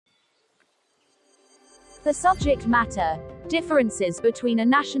The subject matter, differences between a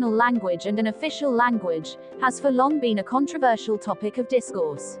national language and an official language, has for long been a controversial topic of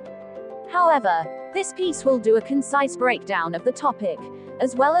discourse. However, this piece will do a concise breakdown of the topic,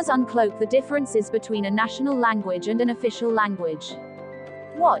 as well as uncloak the differences between a national language and an official language.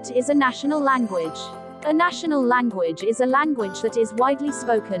 What is a national language? A national language is a language that is widely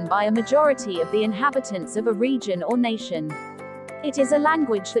spoken by a majority of the inhabitants of a region or nation. It is a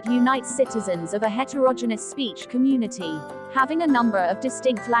language that unites citizens of a heterogeneous speech community, having a number of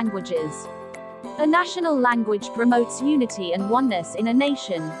distinct languages. A national language promotes unity and oneness in a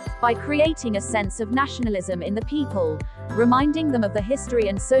nation, by creating a sense of nationalism in the people, reminding them of the history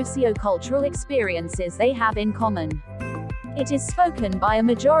and socio-cultural experiences they have in common. It is spoken by a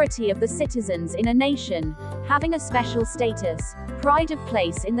majority of the citizens in a nation, having a special status, pride of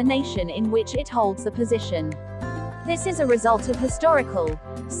place in the nation in which it holds the position. This is a result of historical,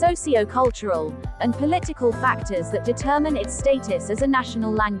 socio-cultural, and political factors that determine its status as a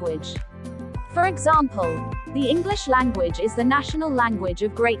national language. For example, the English language is the national language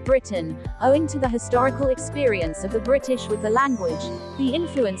of Great Britain, owing to the historical experience of the British with the language, the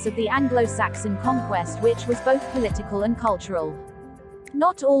influence of the Anglo-Saxon conquest, which was both political and cultural.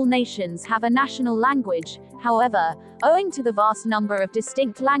 Not all nations have a national language, however, owing to the vast number of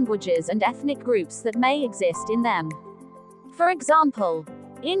distinct languages and ethnic groups that may exist in them. For example,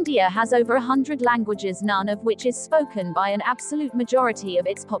 India has over 100 languages, none of which is spoken by an absolute majority of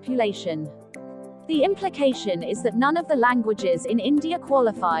its population. The implication is that none of the languages in India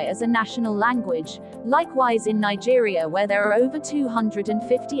qualify as a national language. Likewise in Nigeria, where there are over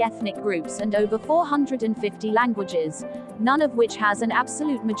 250 ethnic groups and over 450 languages, none of which has an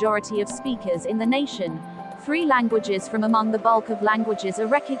absolute majority of speakers in the nation. 3 languages from among the bulk of languages are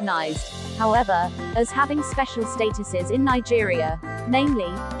recognized, however, as having special statuses in Nigeria,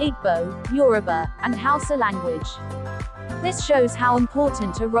 namely, Igbo, Yoruba, and Hausa language. This shows how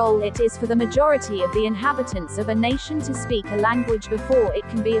important a role it is for the majority of the inhabitants of a nation to speak a language before it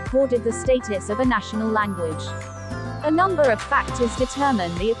can be accorded the status of a national language. A number of factors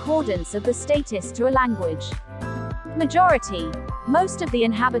determine the accordance of the status to a language. Majority. Most of the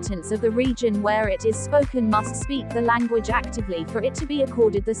inhabitants of the region where it is spoken must speak the language actively for it to be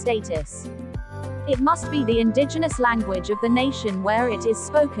accorded the status. It must be the indigenous language of the nation where it is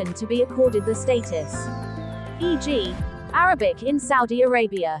spoken to be accorded the status. E.g., Arabic in Saudi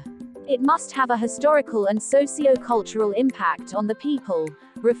Arabia. It must have a historical and socio-cultural impact on the people,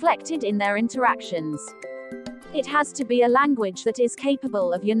 reflected in their interactions. It has to be a language that is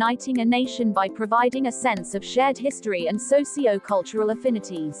capable of uniting a nation by providing a sense of shared history and socio-cultural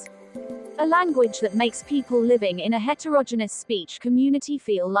affinities. A language that makes people living in a heterogeneous speech community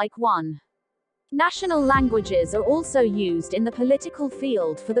feel like one. National languages are also used in the political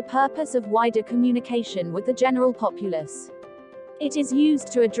field for the purpose of wider communication with the general populace. It is used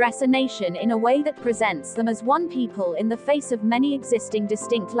to address a nation in a way that presents them as one people in the face of many existing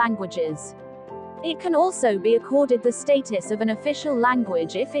distinct languages. It can also be accorded the status of an official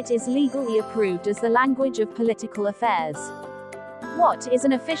language if it is legally approved as the language of political affairs. What is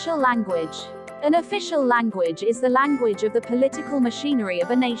an official language? An official language is the language of the political machinery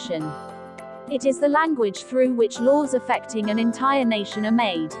of a nation. It is the language through which laws affecting an entire nation are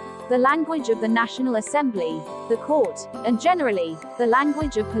made, the language of the National Assembly, the court, and generally, the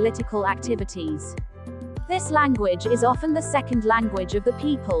language of political activities. This language is often the second language of the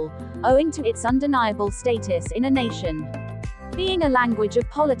people, owing to its undeniable status in a nation. Being a language of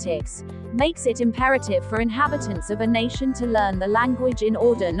politics, makes it imperative for inhabitants of a nation to learn the language in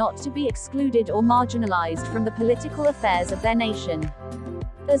order not to be excluded or marginalized from the political affairs of their nation.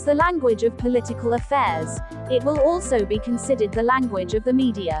 As the language of political affairs, it will also be considered the language of the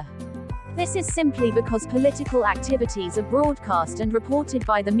media. This is simply because political activities are broadcast and reported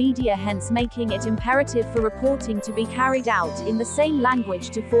by the media, hence making it imperative for reporting to be carried out in the same language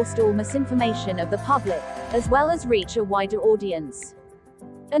to forestall misinformation of the public, as well as reach a wider audience.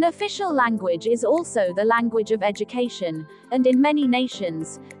 An official language is also the language of education, and in many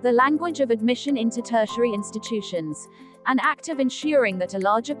nations, the language of admission into tertiary institutions, an act of ensuring that a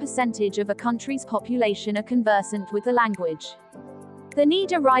larger percentage of a country's population are conversant with the language. The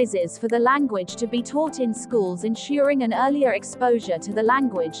need arises for the language to be taught in schools, ensuring an earlier exposure to the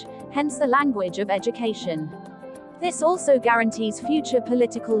language, hence the language of education. This also guarantees future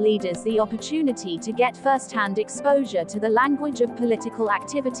political leaders the opportunity to get first-hand exposure to the language of political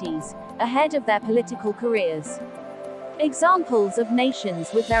activities, ahead of their political careers. Examples of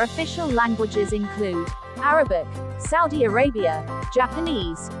nations with their official languages include Arabic, Saudi Arabia,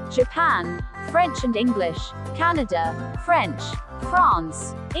 Japanese, Japan, French and English, Canada, French,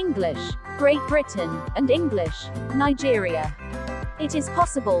 France, English, Great Britain, and English, Nigeria. It is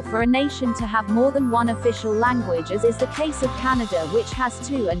possible for a nation to have more than one official language, as is the case of Canada, which has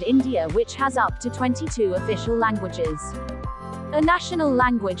 2, and India, which has up to 22 official languages. A national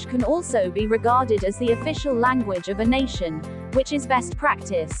language can also be regarded as the official language of a nation, which is best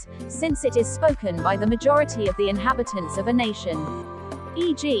practice, since it is spoken by the majority of the inhabitants of a nation.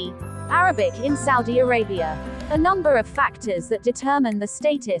 E.g., Arabic in Saudi Arabia. A number of factors that determine the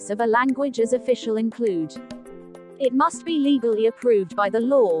status of a language as official include: it must be legally approved by the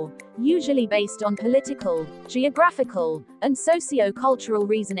law, usually based on political, geographical, and socio-cultural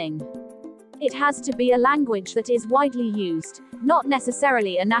reasoning. It has to be a language that is widely used, not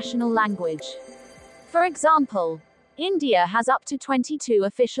necessarily a national language. For example, India has up to 22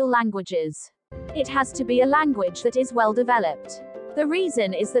 official languages. It has to be a language that is well developed. The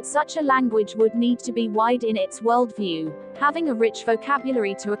reason is that such a language would need to be wide in its worldview, having a rich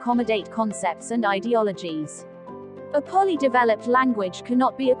vocabulary to accommodate concepts and ideologies. A poorly developed language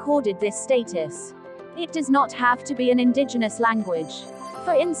cannot be accorded this status. It does not have to be an indigenous language.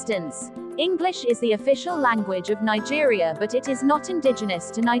 For instance, English is the official language of Nigeria, but it is not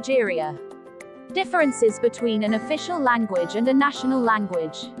indigenous to Nigeria. Differences between an official language and a national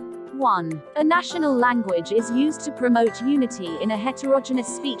language. 1. A national language is used to promote unity in a heterogeneous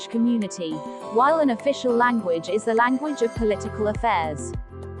speech community, while an official language is the language of political affairs.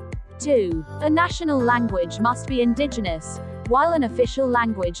 2. A national language must be indigenous, while an official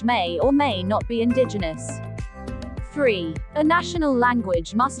language may or may not be indigenous. 3. A national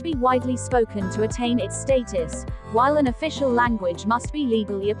language must be widely spoken to attain its status, while an official language must be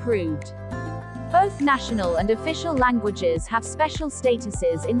legally approved. Both national and official languages have special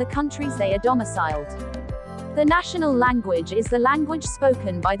statuses in the countries they are domiciled. The national language is the language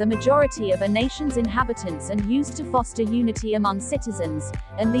spoken by the majority of a nation's inhabitants and used to foster unity among citizens,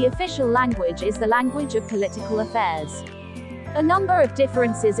 and the official language is the language of political affairs. A number of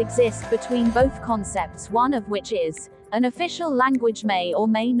differences exist between both concepts, one of which is, an official language may or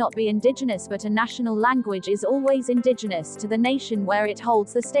may not be indigenous, but a national language is always indigenous to the nation where it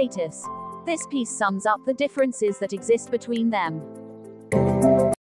holds the status. This piece sums up the differences that exist between them.